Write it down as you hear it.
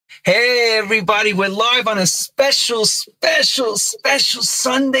Hey, everybody, we're live on a special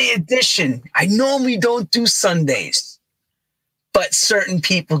Sunday edition. I normally don't do Sundays, but certain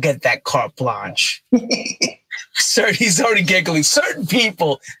people get that carte blanche. He's already giggling. Certain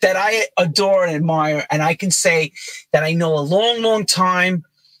people that I adore and admire, and I can say that I know a long, long time,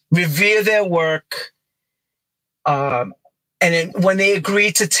 revere their work, and then when they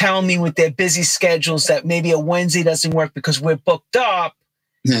agree to tell me with their busy schedules that maybe a Wednesday doesn't work because we're booked up,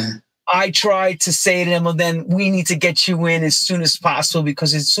 I try to say to them, well, then we need to get you in as soon as possible,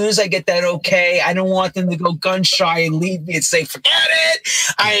 because as soon as I get that okay, I don't want them to go gun shy and leave me and say, forget it,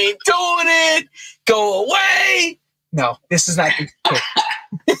 I ain't doing it, go away. No, this is not this kid.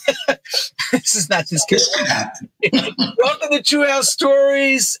 This is not this kid. Welcome to True House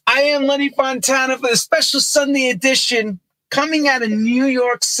Stories. I am Lenny Fontana for the special Sunday edition coming out of New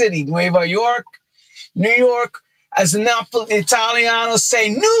York City, Nueva York, New York. As the Italianos say,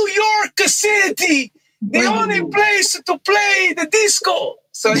 New York City, the only place to play the disco.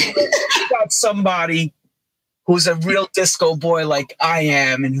 So you got somebody who's a real disco boy like I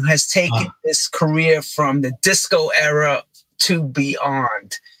am, and who has taken this career from the disco era to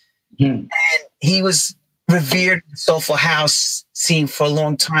beyond. And he was revered in the soulful house scene for a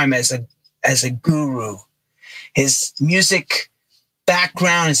long time as a guru. His music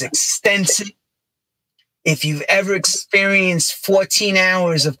background is extensive. If you've ever experienced 14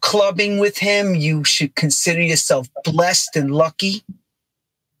 hours of clubbing with him, you should consider yourself blessed and lucky.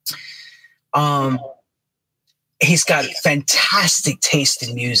 He's got fantastic taste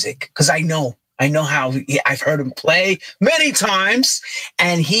in music, because I know how I've heard him play many times,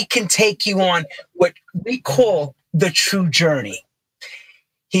 and he can take you on what we call the true journey.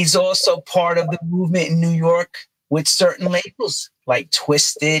 He's also part of the movement in New York with certain labels like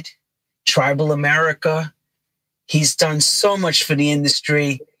Twisted, Tribal America. He's done so much for the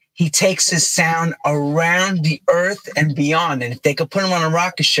industry. He takes his sound around the earth and beyond. And if they could put him on a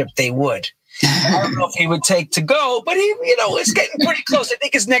rocket ship, they would. I don't know if he would take to go, but he, is getting pretty close. I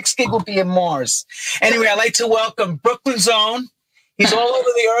think his next gig will be in Mars. Anyway, I'd like to welcome Brooklyn's own. He's all over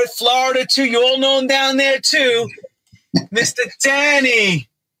the earth, Florida too. You all know him down there too. Mr. Danny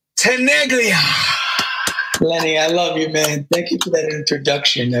Tenaglia. Lenny, I love you, man. Thank you for that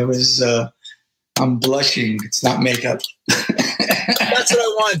introduction. That was, I'm blushing. It's not makeup. That's what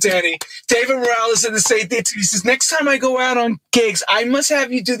I want, Danny. David Morales in the same thing too. He says, next time I go out on gigs, I must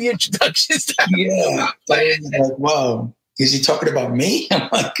have you do the introductions. Yeah. Like, wow. Is he talking about me? I'm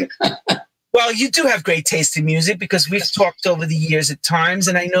like, well, you do have great taste in music, because we've talked over the years at times,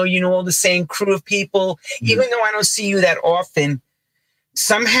 and I know you know all the same crew of people. Even though I don't see you that often,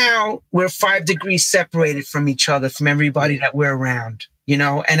 somehow we're 5 degrees separated from each other, from everybody that we're around,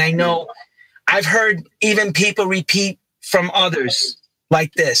 and I know I've heard even people repeat from others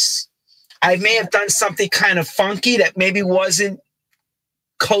like this. I may have done something kind of funky that maybe wasn't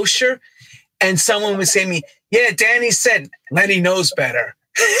kosher, and someone would say to me, yeah, Danny said Lenny knows better.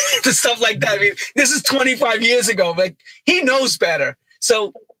 The stuff like that. I mean, this is 25 years ago, but he knows better.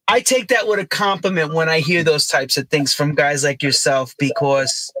 So I take that with a compliment when I hear those types of things from guys like yourself,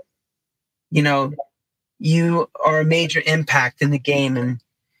 because, you are a major impact in the game. And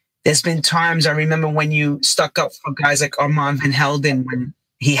there's been times, I remember when you stuck up for guys like Armand Van Helden, when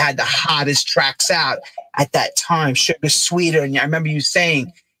he had the hottest tracks out at that time, Sugar Sweeter. And I remember you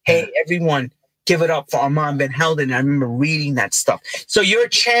saying, hey, everyone, give it up for Armand Van Helden. I remember reading that stuff. So you're a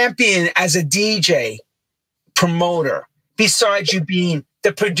champion as a DJ, promoter, besides you being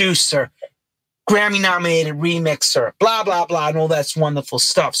the producer, Grammy-nominated remixer, blah, blah, blah, and all that's wonderful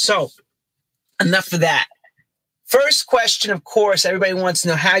stuff. So enough of that. First question, of course, everybody wants to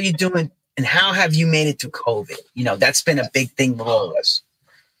know how you doing and how have you made it through COVID? That's been a big thing for all of us.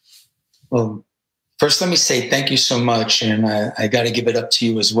 Well, first, let me say thank you so much. And I got to give it up to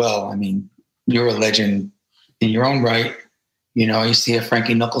you as well. I mean, you're a legend in your own right. I used to hear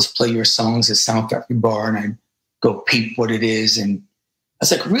Frankie Knuckles play your songs at Sound Factory Bar, and I'd go peep what it is. And I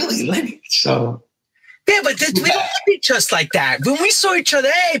was like, really, Lenny? So yeah, but we don't speak just like that. When we saw each other,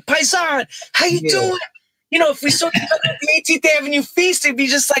 hey, Paisan, how you doing? If we saw each other at the 18th Avenue Feast, it'd be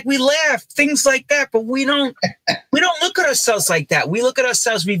just like we laugh, things like that. But we don't look at ourselves like that. We look at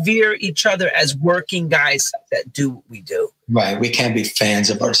ourselves, revere each other as working guys that do what we do. Right. We can't be fans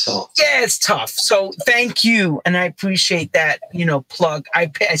of ourselves. Yeah, it's tough. So thank you. And I appreciate that, plug. I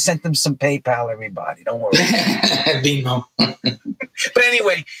sent them some PayPal, everybody. Don't worry. Vimo. But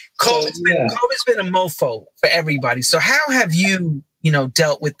anyway, COVID's been a mofo for everybody. So how have you,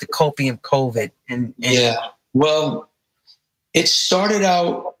 dealt with the coping of COVID? Yeah. Well, it started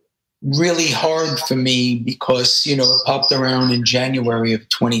out really hard for me because, you know, it popped around in January of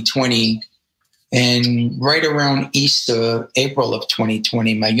 2020. And right around Easter, April of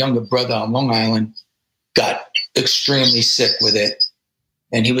 2020, my younger brother on Long Island got extremely sick with it.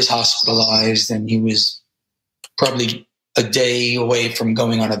 And he was hospitalized, and he was probably a day away from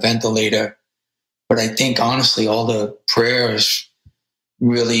going on a ventilator. But I think, honestly, all the prayers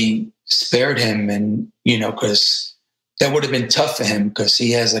really spared him. And, you know, because that would have been tough for him because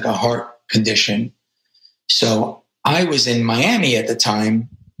he has like a heart condition. So I was in Miami at the time.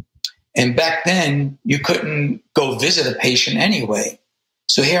 And back then, you couldn't go visit a patient anyway.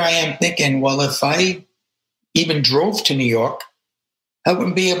 So here I am thinking, well, if I even drove to New York, I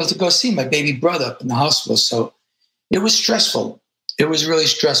wouldn't be able to go see my baby brother up in the hospital. So it was stressful. It was really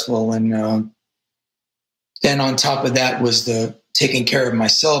stressful. And then on top of that was the taking care of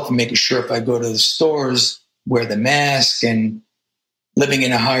myself and making sure if I go to the stores, wear the mask, and living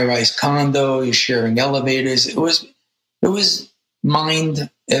in a high-rise condo, you're sharing elevators. It was mind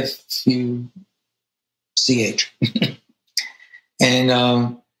F-U-C-H.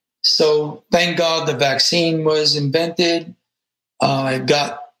 And so thank God the vaccine was invented. I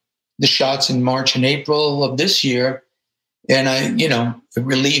got the shots in March and April of this year. And it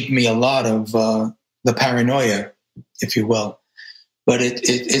relieved me a lot of the paranoia, if you will. But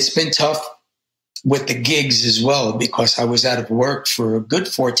it's been tough with the gigs as well, because I was out of work for a good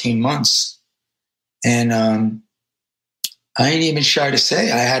 14 months. And I ain't even shy to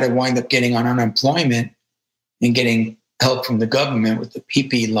say I had to wind up getting on unemployment and getting help from the government with the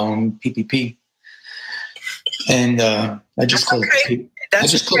PPP. And I just call it the PP.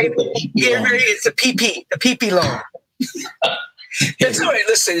 That's great. Yeah, it's the PP loan. That's all right.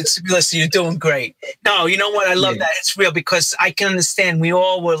 Listen, you're doing great. No, you know what? I love that. It's real, because I can understand. We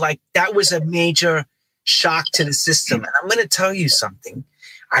all were like, that was a major shock to the system. And I'm going to tell you something.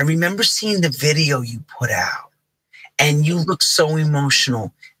 I remember seeing the video you put out, and you look so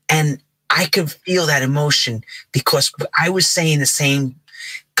emotional. And I could feel that emotion, because I was saying the same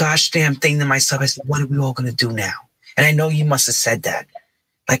gosh damn thing to myself. I said, what are we all going to do now? And I know you must have said that.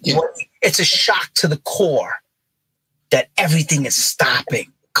 Like, it's a shock to the core that everything is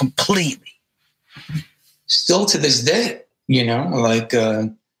stopping completely. Still to this day, like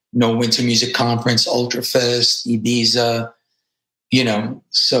no Winter Music Conference, Ultrafest, Ibiza,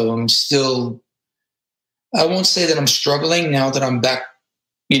 so I'm still, I won't say that I'm struggling now that I'm back,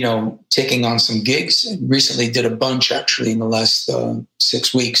 taking on some gigs. I recently did a bunch actually in the last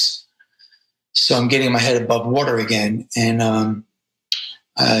 6 weeks. So I'm getting my head above water again. And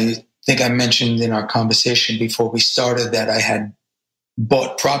I think I mentioned in our conversation before we started that I had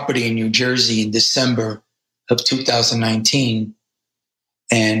bought property in New Jersey in December of 2019.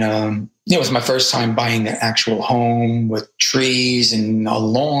 And it was my first time buying an actual home with trees and a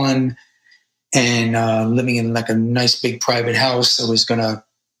lawn, and living in like a nice big private house. I was going to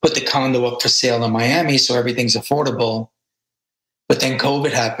put the condo up for sale in Miami so everything's affordable. But then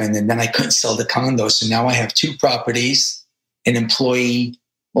COVID happened, and then I couldn't sell the condo. So now I have 2 properties, an employee,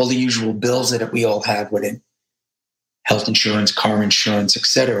 all the usual bills that we all have with it, health insurance, car insurance,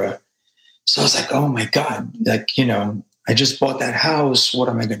 etc. So I was like, oh my God, I just bought that house. What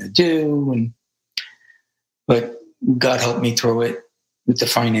am I going to do? But God helped me through it with the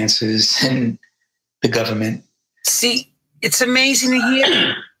finances and the government. See, it's amazing to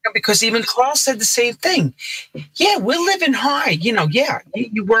hear, because even Carl said the same thing. Yeah, we're living high.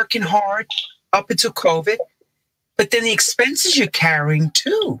 You're working hard up until COVID. But then the expenses you're carrying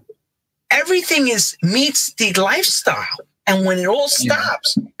too. Everything meets the lifestyle. And when it all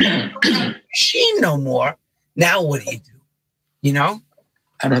stops, machine no more. Now what do?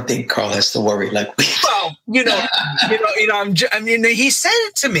 I don't think Carl has to worry like we. Well, he said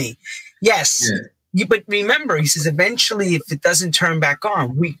it to me. Yes. Yeah. But remember, he says, eventually, if it doesn't turn back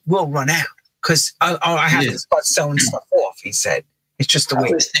on, we will run out, because I have to start selling stuff off. He said, it's just the way.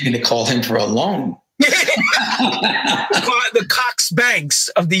 I was thinking to call him for a loan. The Cox Banks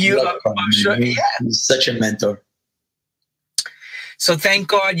of the U.S. He's such a mentor. So thank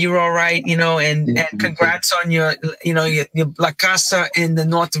God you're all right, and congrats on your La Casa in the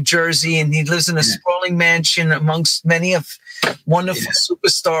north of Jersey, and he lives in a sprawling mansion amongst many of wonderful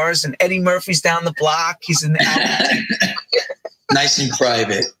superstars, and Eddie Murphy's down the block. He's in the nice and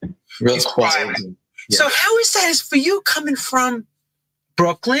private, real quiet. Yeah. So how is that for you, coming from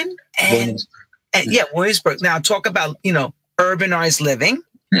Brooklyn Williamsburg? Now talk about urbanized living.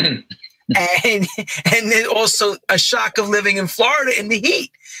 And then also a shock of living in Florida in the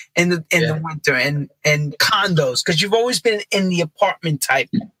heat, in the winter, and condos, because you've always been in the apartment type.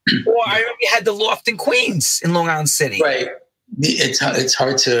 Or I remember you had the loft in Queens, in Long Island City. Right. it's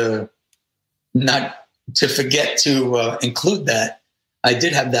hard to not to forget to include that. I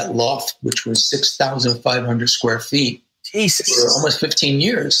did have that loft, which was 6,500 square feet. Jesus. For almost 15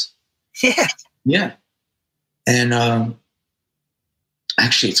 years. Yeah. Yeah. And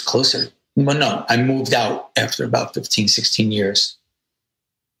actually, it's closer. Well, no, I moved out after about 15, 16 years.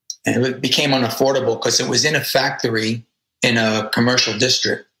 And it became unaffordable because it was in a factory in a commercial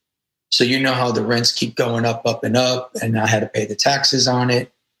district. So you know how the rents keep going up, and up, and I had to pay the taxes on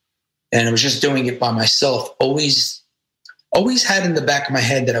it. And I was just doing it by myself. Always had in the back of my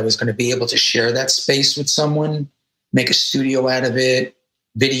head that I was going to be able to share that space with someone, make a studio out of it,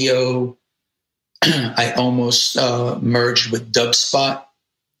 video. I almost merged with Dub Spot.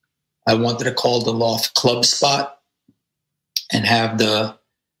 I wanted to call the loft Club Spot and have the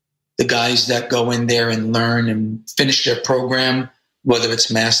guys that go in there and learn and finish their program, whether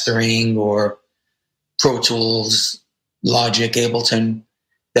it's mastering or Pro Tools, Logic, Ableton,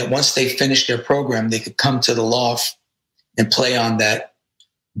 that once they finish their program, they could come to the loft and play on that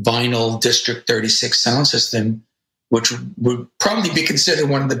vinyl District 36 sound system, which would probably be considered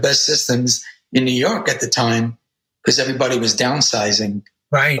one of the best systems in New York at the time because everybody was downsizing,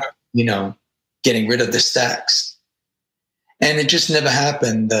 right? You know, getting rid of the stacks. And it just never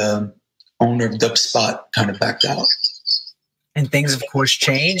happened. The owner of Dub Spot kind of backed out. And things, of course,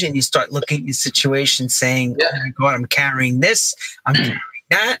 change. And you start looking at your situation saying, oh my God, I'm carrying this, I'm carrying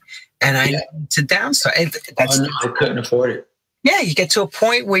that. And I need to downsize. I couldn't afford it. Yeah, you get to a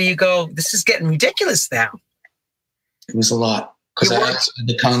point where you go, this is getting ridiculous now. It was a lot. Because I had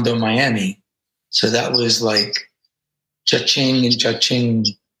the condo in Miami. So that was like cha-ching and cha-ching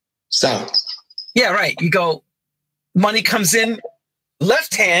south. Yeah, right. You go, money comes in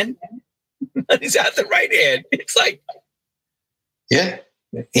left hand, money's out the right hand. It's like, yeah,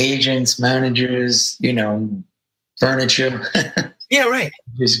 agents, managers, you know, furniture. Yeah, right.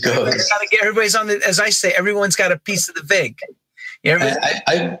 Just goes. Everybody's on the, as I say, everyone's got a piece of the vig.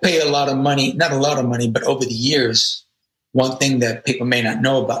 I pay a lot of money, not a lot of money, but over the years, one thing that people may not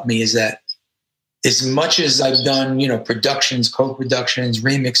know about me is that as much as I've done, you know, productions, co-productions,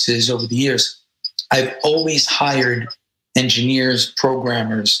 remixes over the years, I've always hired engineers,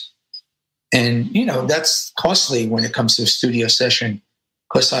 programmers. And, you know, that's costly when it comes to a studio session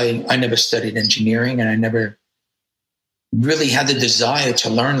because I never studied engineering and I never really had the desire to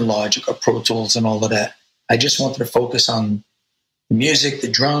learn Logic or Pro Tools and all of that. I just wanted to focus on the music,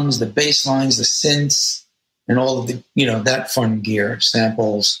 the drums, the bass lines, the synths, and all of the, you know, that fun gear,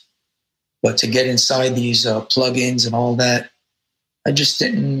 samples. But to get inside these plugins and all that, I just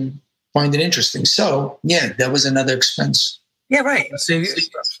didn't find it interesting. So, yeah, that was another expense. Yeah, right. So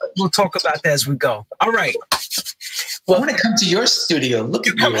we'll talk about that as we go. All right. Well, I want to come to your studio. Look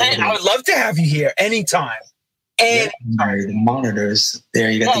at you. I would love to have you here anytime. Yeah, the monitors there.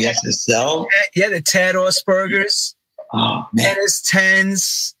 You got the SSL. Yeah, the Ted Osbergers. Oh, man.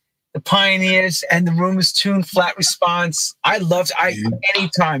 NS10s, the Pioneers, and the room is tuned, flat response. I loved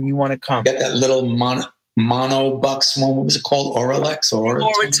anytime you want to come. You got that little mono bucks one. What was it called? Oralex or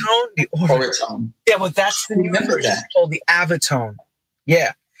Oratone? Yeah, well, that's the remember that called the Avatone.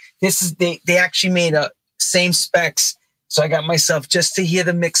 Yeah, this is they actually made a same specs. So I got myself just to hear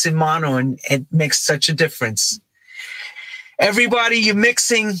the mix in mono, and it makes such a difference. Everybody, you're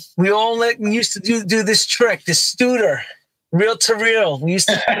mixing. We used to do this trick, this Studer, reel to reel. We used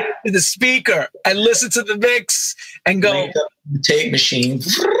to do the speaker and listen to the mix and go. The tape machine.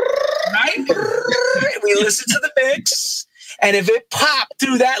 Right? We listen to the mix, and if it popped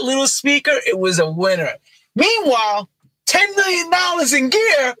through that little speaker, it was a winner. Meanwhile, $10 million in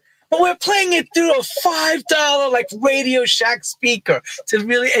gear, but we're playing it through a $5 like Radio Shack speaker to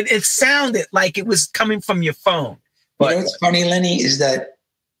really, and it sounded like it was coming from your phone. But you know what's funny, Lenny, is that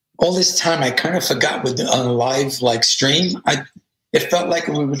all this time I kind of forgot with on a live like stream. It felt like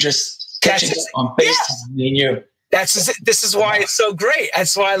we were just catching up on FaceTime, me and you. This is why it's so great.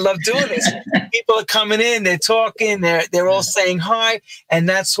 That's why I love doing this. People are coming in, they're talking, they're all saying hi, and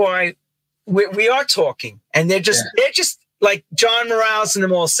that's why we are talking. And they're just like John Morales and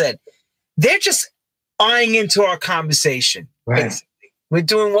them all said, they're just eyeing into our conversation. Right. We're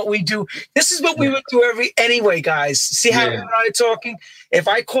doing what we do. This is what we would do anyway, guys. See how we are talking? If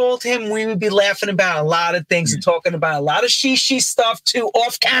I called him, we would be laughing about a lot of things and talking about a lot of she stuff too,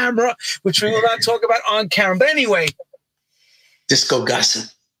 off camera, which we will not talk about on camera. But anyway. Disco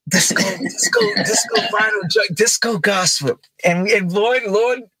gossip. Disco vinyl, disco gossip. And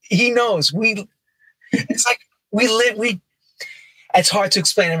Lord, he knows. It's like it's hard to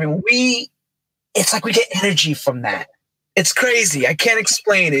explain to everyone. It's like we get energy from that. It's crazy. I can't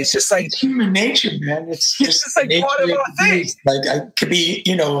explain it. It's just like it's human nature, man. It's just like part of our thing. Like I could be,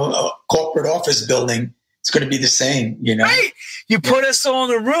 a corporate office building. It's going to be the same, Right. You put us all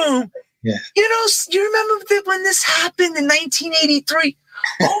in a room. Yeah. You remember when this happened in 1983?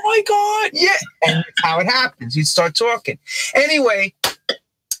 Oh my God. Yeah. And that's how it happens. You start talking. Anyway,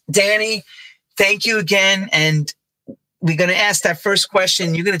 Danny, thank you again. And we're going to ask that first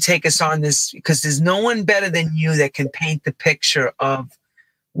question. You're going to take us on this because there's no one better than you that can paint the picture of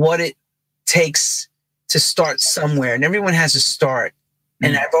what it takes to start somewhere. And everyone has a start.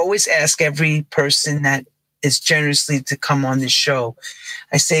 And I've always asked every person that is generously to come on this show,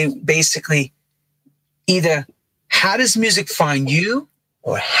 I say basically either how does music find you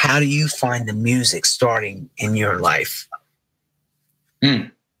or how do you find the music starting in your life?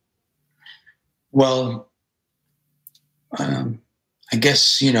 Well, I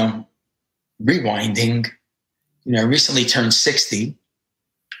guess, rewinding, I recently turned 60,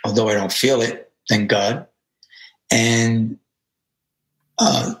 although I don't feel it, thank God. And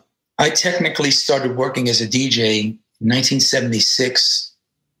I technically started working as a DJ in 1976,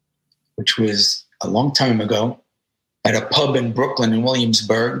 which was a long time ago, at a pub in Brooklyn in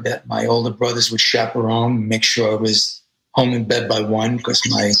Williamsburg that my older brothers would chaperone and make sure I was home in bed by 1 because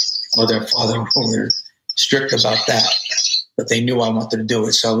my mother and father were strict about that. But they knew I wanted to do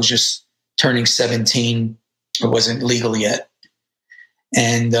it. So I was just turning 17. It wasn't legal yet.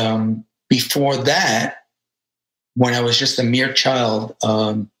 And before that, when I was just a mere child,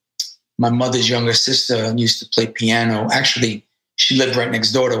 my mother's younger sister used to play piano. Actually, she lived right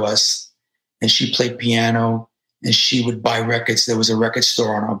next door to us, and she played piano, and she would buy records. There was a record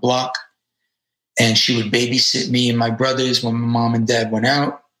store on our block, and she would babysit me and my brothers when my mom and dad went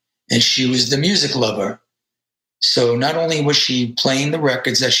out, and she was the music lover. So not only was she playing the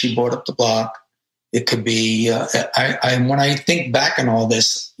records that she bought up the block, it could be, when I think back on all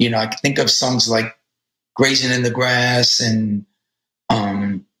this, I can think of songs like Grazing in the Grass and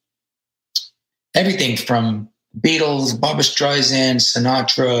everything from Beatles, Barbra Streisand,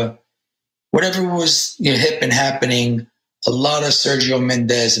 Sinatra, whatever was hip and happening, a lot of Sergio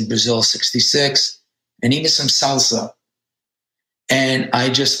Mendes in Brazil 66, and even some salsa. And I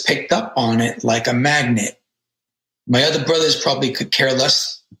just picked up on it like a magnet. My other brothers probably could care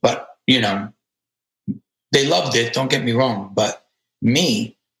less, but, they loved it, don't get me wrong. But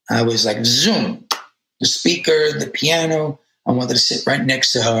me, I was like, zoom, the speaker, the piano, I wanted to sit right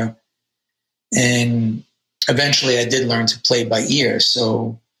next to her. And eventually I did learn to play by ear.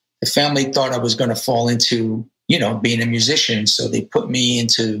 So the family thought I was going to fall into, being a musician. So they put me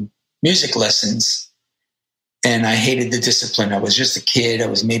into music lessons. And I hated the discipline. I was just a kid. I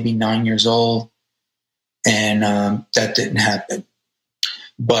was maybe 9 years old. And that didn't happen.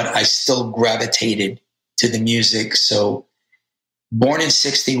 But I still gravitated to the music. So born in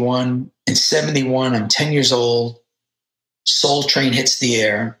 61, in 71, I'm 10 years old. Soul Train hits the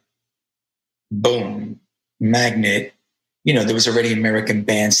air. Boom, magnet. There was already American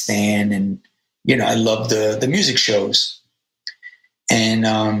Bandstand, and I loved the music shows. And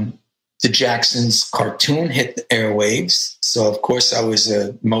the Jacksons cartoon hit the airwaves, so of course I was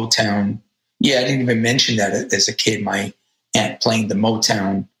a Motown. Yeah, I didn't even mention that as a kid. My aunt playing the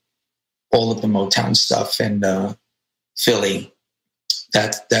Motown, all of the Motown stuff, and Philly.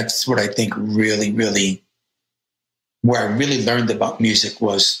 That's what I think really, really. Where I really learned about music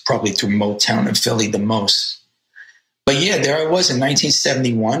was probably through Motown and Philly the most. But yeah, there I was in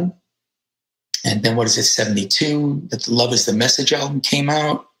 1971. And then 72? That Love Is the Message album came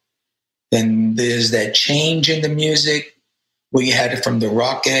out. Then there's that change in the music where you had it from the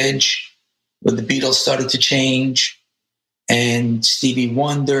rock edge, where the Beatles started to change, and Stevie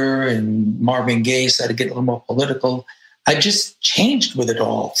Wonder and Marvin Gaye started to get a little more political. I just changed with it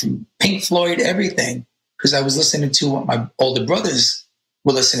all, from Pink Floyd, everything. Because I was listening to what my older brothers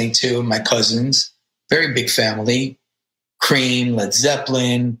were listening to, my cousins, very big family, Cream, Led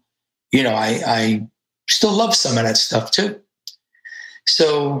Zeppelin. I still love some of that stuff too.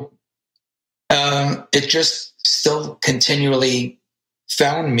 So it just still continually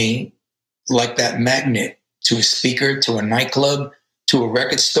found me like that magnet to a speaker, to a nightclub, to a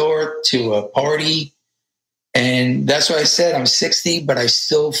record store, to a party. And that's why I said I'm 60, but I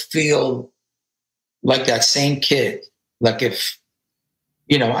still feel like that same kid. Like if,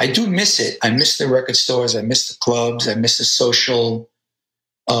 I do miss it. I miss the record stores. I miss the clubs. I miss the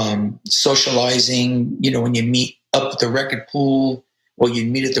socializing, when you meet up at the record pool or you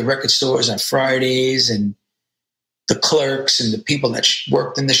meet at the record stores on Fridays, and the clerks and the people that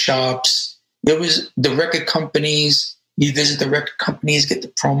worked in the shops. There was the record companies. You visit the record companies, get the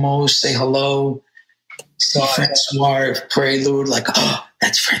promos, say hello. See Francois, Prelude, like, oh,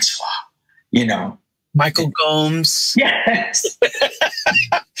 that's Francois, you know. Michael Gomes. Yes.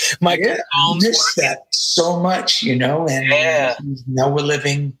 Michael Gomes. I miss that so much, you know, and now we're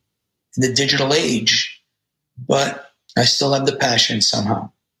living in the digital age, but I still have the passion somehow.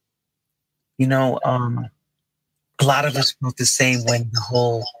 You know, a lot of us felt the same when the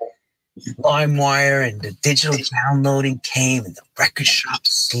whole LimeWire and the digital downloading came and the record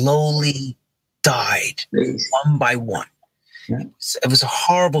shops slowly died one by one. Yeah. It was a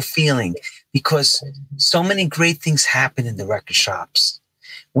horrible feeling because so many great things happened in the record shops.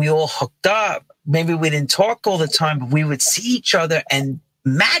 We all hooked up. Maybe we didn't talk all the time, but we would see each other and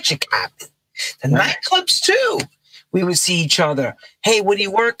magic happened. The nightclubs too. We would see each other. Hey, what are you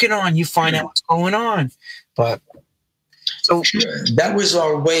working on? You find out what's going on. But so that was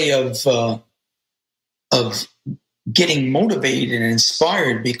our way of getting motivated and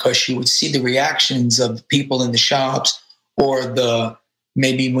inspired, because you would see the reactions of people in the shops, or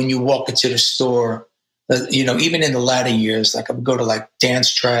maybe when you walk into the store, you know, even in the latter years, like I would go to like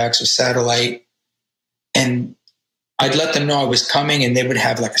Dance Tracks or Satellite, and I'd let them know I was coming, and they would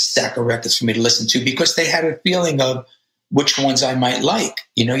have like a stack of records for me to listen to, because they had a feeling of which ones I might like,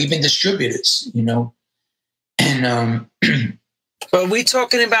 you know, even distributors, you know. And but we're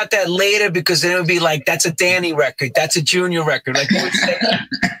talking about that later, because then it would be like, that's a Danny record, that's a Junior record, like you would say,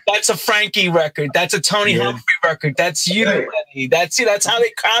 that's a Frankie record, that's a Tony Humphrey record, that's you, Lenny. That's how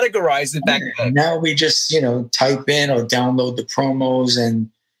they categorized it back then. Now we just, you know, type in or download the promos, and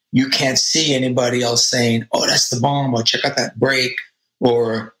you can't see anybody else saying, oh, that's the bomb, or check out that break,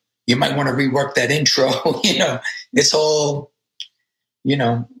 or you might want to rework that intro. You know, it's all, you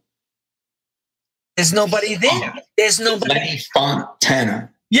know. There's nobody there. There's nobody. Lenny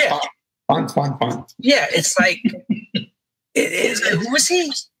Fontana. Yeah. Font. Yeah, it's like, who was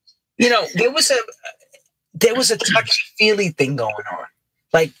he? You know, there was a touchy-feely thing going on.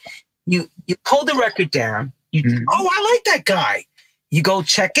 Like, you pull the record down. Oh, I like that guy. You go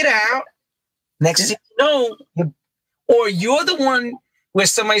check it out. Next thing you know, or you're the one where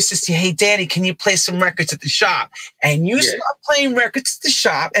somebody says to you, hey, Danny, can you play some records at the shop? And you start playing records at the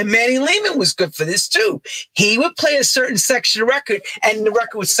shop. And Manny Lehman was good for this too. He would play a certain section of record, and the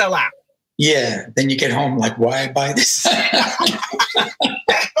record would sell out. Yeah. Then you get home like, why buy this? What did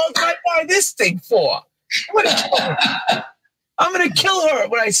I buy this thing for? I'm going to kill her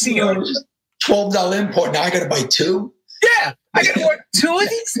when I see her. $12 import. Now I got to buy two? Yeah. I got to order two of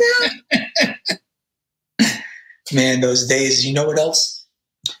these now? Man, those days. You know what else?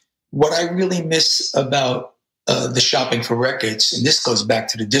 What I really miss about the shopping for records, and this goes back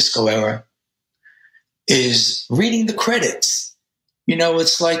to the disco era, is reading the credits. You know,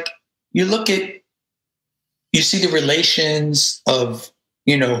 it's like you see the relations of,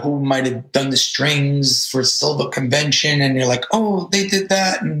 you know, who might have done the strings for Silver Convention, and you're like, oh, they did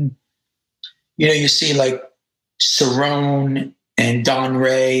that. And, you know, you see like Cerrone and Don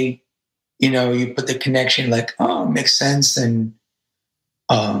Ray, you know, you put the connection like, oh, it makes sense. And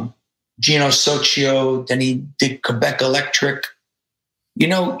Gino Socio, then he did Quebec Electric. You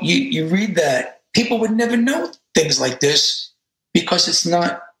know, you read that, people would never know things like this because it's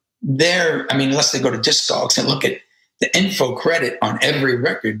not there. I mean, unless they go to Discogs and look at the info credit on every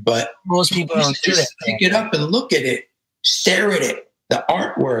record, but most people don't do that. Pick it up and look at it, stare at it, the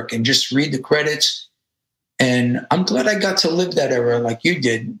artwork, and just read the credits. And I'm glad I got to live that era like you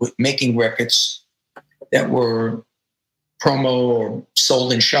did, with making records that were promo or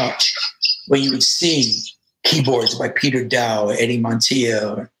sold in shops, where you would see keyboards by Peter Dow, or Eddie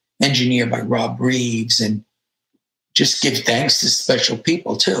Montilla, or engineered by Rob Reeves, and just give thanks to special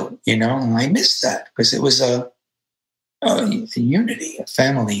people too, you know. And I miss that because it was a unity, a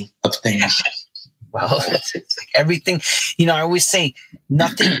family of things. Well, it's like everything, you know, I always say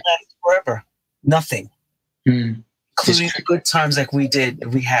nothing lasts forever. Nothing. Including the good times like we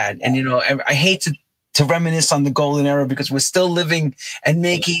had. And, you know, I hate to reminisce on the golden era because we're still living and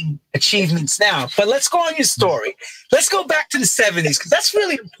making achievements now. But let's go on your story. Let's go back to the 70s because that's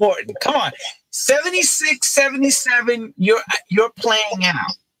really important. Come on. 76, 77, you're playing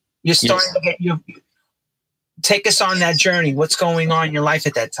out. You're starting to get take us on that journey. What's going on in your life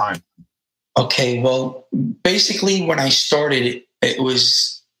at that time? Okay, well, basically when I started, it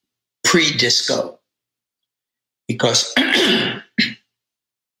was pre-disco. Because I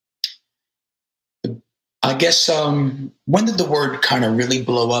guess, when did the word kind of really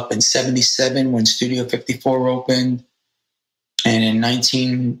blow up? In 77 when Studio 54 opened. And in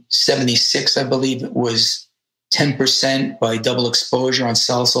 1976, I believe it was 10% by Double Exposure on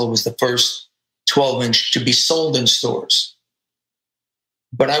Salsoul was the first 12-inch to be sold in stores.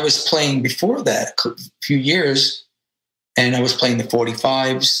 But I was playing before that a few years, and I was playing the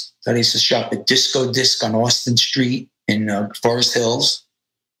 45s. I used to shop at Disco Disc on Austin Street in Forest Hills,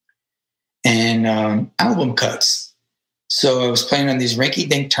 and album cuts. So I was playing on these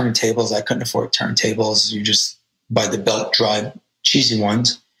rinky-dink turntables. I couldn't afford turntables. You just buy the belt drive, cheesy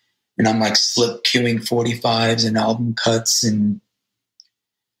ones. And I'm like slip queuing 45s and album cuts. And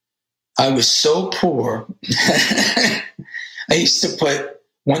I was so poor. I used to put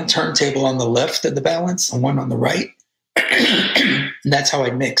one turntable on the left of the balance and one on the right. And that's how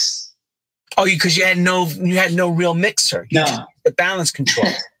I mix. Oh, because you had no real mixer. No. The balance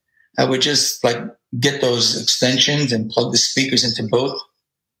control. I would just like get those extensions and plug the speakers into both.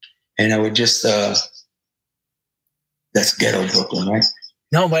 And I would just, that's ghetto Brooklyn, right?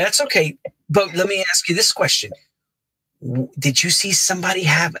 No, but that's okay. But let me ask you this question. Did you see somebody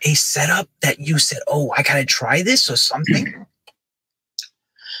have a setup that you said, oh, I got to try this or something?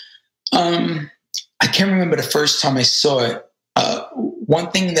 I can't remember the first time I saw it.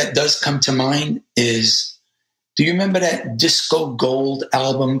 One thing that does come to mind is, do you remember that Disco Gold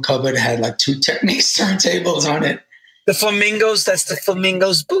album cover that had like two Technics turntables on it? The Flamingos, that's the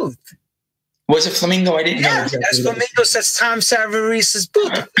Flamingos booth. Was it Flamingo? I didn't know. Exactly that's Flamingos. That's Tom Savarese's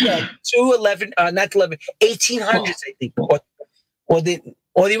booth. Yeah, 1800s, I think, or the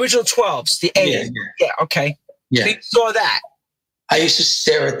original 12s, the 80s. Yeah, okay. Yeah. So you saw that. I used to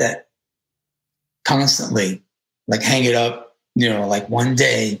stare at that constantly, like hang it up. You know, like one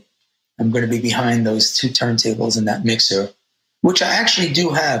day I'm going to be behind those two turntables and that mixer, which I actually do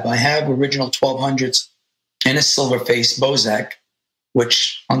have. I have original 1200s and a silver face Bozak,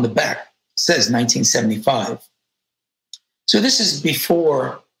 which on the back says 1975. So this is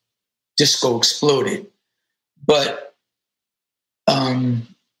before disco exploded. But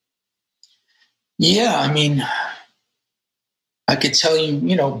yeah, I mean, I could tell you,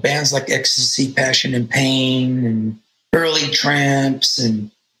 you know, bands like Ecstasy, Passion and Pain and Early Tramps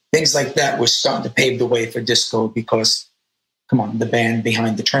and things like that were starting to pave the way for disco because, come on, the band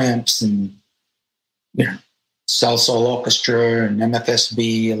behind the Tramps and, you know, South Soul Orchestra and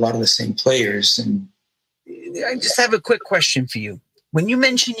MFSB, a lot of the same players. And I just have a quick question for you. When you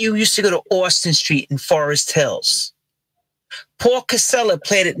mentioned you used to go to Austin Street in Forest Hills, Paul Casella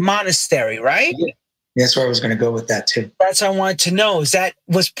played at Monastery, right? Yeah. That's where I was going to go with that too. That's what I wanted to know.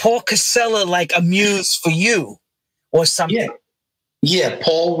 Was Paul Casella like a muse for you or something? Yeah,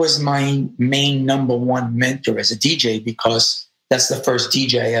 Paul was my main number one mentor as a DJ because that's the first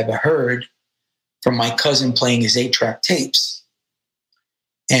DJ I ever heard from my cousin playing his 8-track tapes.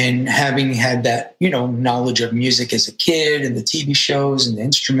 And having had that, you know, knowledge of music as a kid and the TV shows and the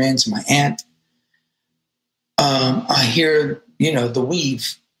instruments, my aunt, I hear, you know, the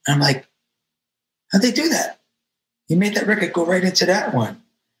weave. And I'm like, how'd they do that? He made that record go right into that one.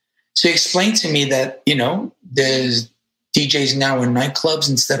 So he explained to me that, you know, there's DJs now in nightclubs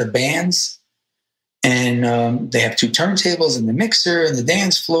instead of bands. And they have two turntables and the mixer and the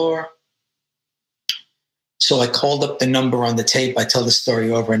dance floor. So I called up the number on the tape. I tell the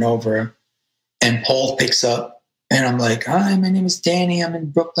story over and over. And Paul picks up. And I'm like, hi, my name is Danny. I'm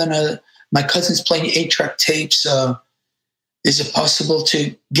in Brooklyn. My cousin's playing 8-track tapes. Is it possible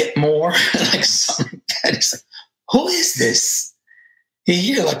to get more? Like something like that. He's like, who is this? You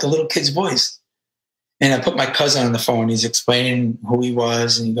hear like a little kid's voice. And I put my cousin on the phone. He's explaining who he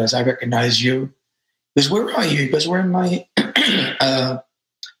was. And he goes, I recognize you. He goes, where are you? He goes, we're in my,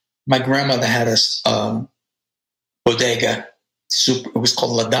 my grandmother had a bodega. It was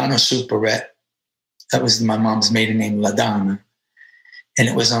called La Donna Superette. That was my mom's maiden name, La Donna. And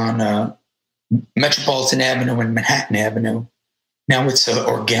it was on Metropolitan Avenue and Manhattan Avenue. Now it's an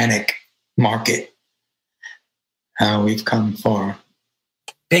organic market. We've come far.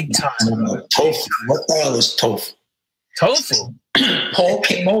 Big time. Tofu. What the hell is tofu? Tofu? Paul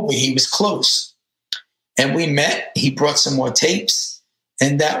came over. He was close. And we met. He brought some more tapes.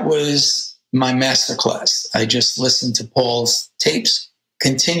 And that was my masterclass. I just listened to Paul's tapes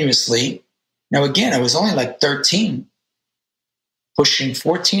continuously. Now, again, I was only like 13. Pushing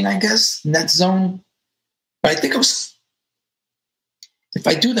 14, I guess, in that zone. But I think it was, if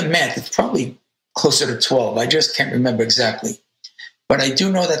I do the math, it's probably closer to 12. I just can't remember exactly. But I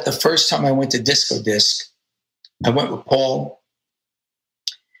do know that the first time I went to Disco Disc, I went with Paul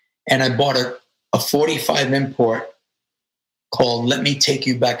and I bought a 45 import called Let Me Take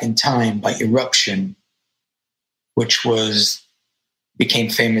You Back in Time by Eruption, which became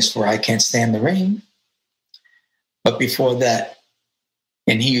famous for I Can't Stand the Rain. But before that,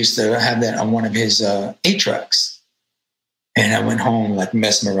 and he used to have that on one of his 8-tracks. And I went home like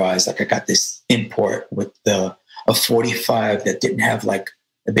mesmerized. Like I got this import with a 45 that didn't have like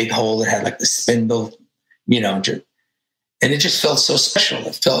a big hole that had like the spindle, you know, and it just felt so special.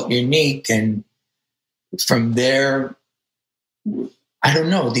 It felt unique. And from there, I don't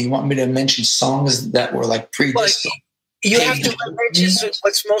know. Do you want me to mention songs that were like pre-disco? Well, you have to mention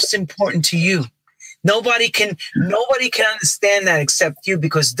what's most important to you. Nobody can understand that except you,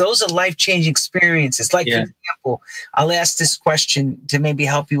 because those are life-changing experiences. Like, for example, I'll ask this question to maybe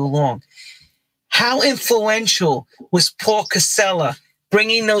help you along. How influential was Paul Casella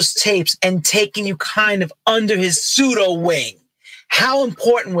bringing those tapes and taking you kind of under his pseudo wing? How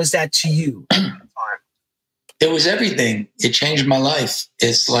important was that to you? It was everything. It changed my life.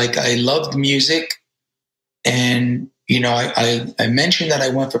 It's like I loved music. And, you know, I mentioned that I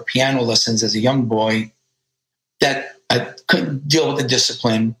went for piano lessons as a young boy, that I couldn't deal with the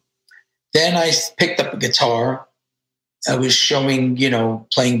discipline. Then I picked up a guitar. I was showing, you know,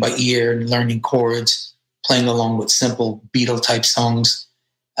 playing by ear and learning chords, playing along with simple Beatle type songs.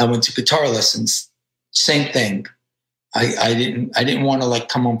 I went to guitar lessons. Same thing. I didn't want to like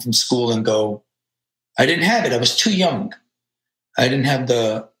come home from school and go. I didn't have it. I was too young. I didn't have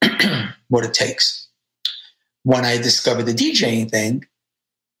the what it takes. When I discovered the DJing thing,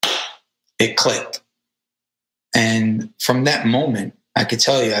 it clicked. And from that moment, I could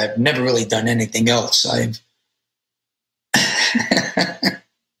tell you, I've never really done anything else.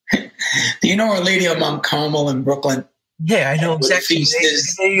 Do you know Our Lady of Mount Carmel in Brooklyn? Yeah, I know exactly. They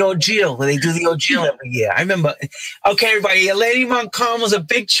do the O'Geel every year. I remember. Okay, everybody, Lady Mount Carmel is a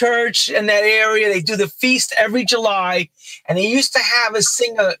big church in that area. They do the feast every July, and they used to have a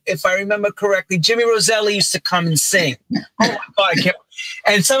singer, if I remember correctly, Jimmy Roselli used to come and sing. Oh my God, I can't.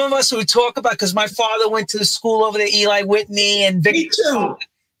 And some of us would talk about, because my father went to the school over there, Eli Whitney and Victor. Me too.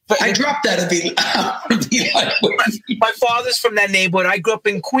 I dropped out of Eli Whitney. My father's from that neighborhood. I grew up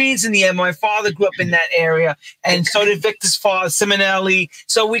in Queens in the end. My father grew up in that area, and so did Victor's father, Simonelli.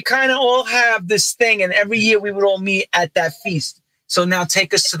 So we kind of all have this thing, and every year we would all meet at that feast. So now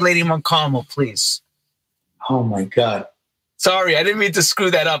take us to Lady Mount Carmel, please. Oh my God. Sorry, I didn't mean to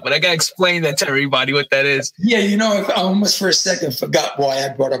screw that up, but I got to explain that to everybody what that is. Yeah, you know, I almost for a second forgot why I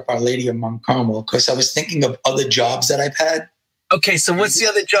brought up Our Lady of Mount Carmel, because I was thinking of other jobs that I've had. Okay, so what's the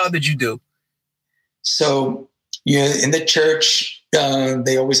other job that you do? So, yeah, in the church,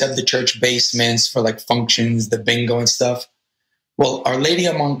 they always have the church basements for like functions, the bingo and stuff. Well, Our Lady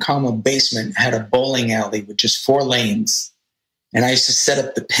of Mount Carmel basement had a bowling alley with just 4 lanes, and I used to set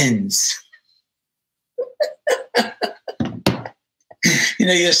up the pins. You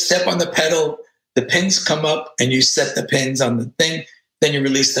know, you step on the pedal, the pins come up, and you set the pins on the thing. Then you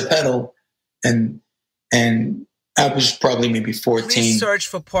release the pedal, and I was probably maybe 14. Please search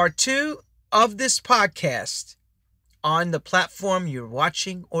for part 2 of this podcast on the platform you're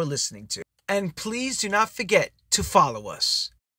watching or listening to. And please do not forget to follow us.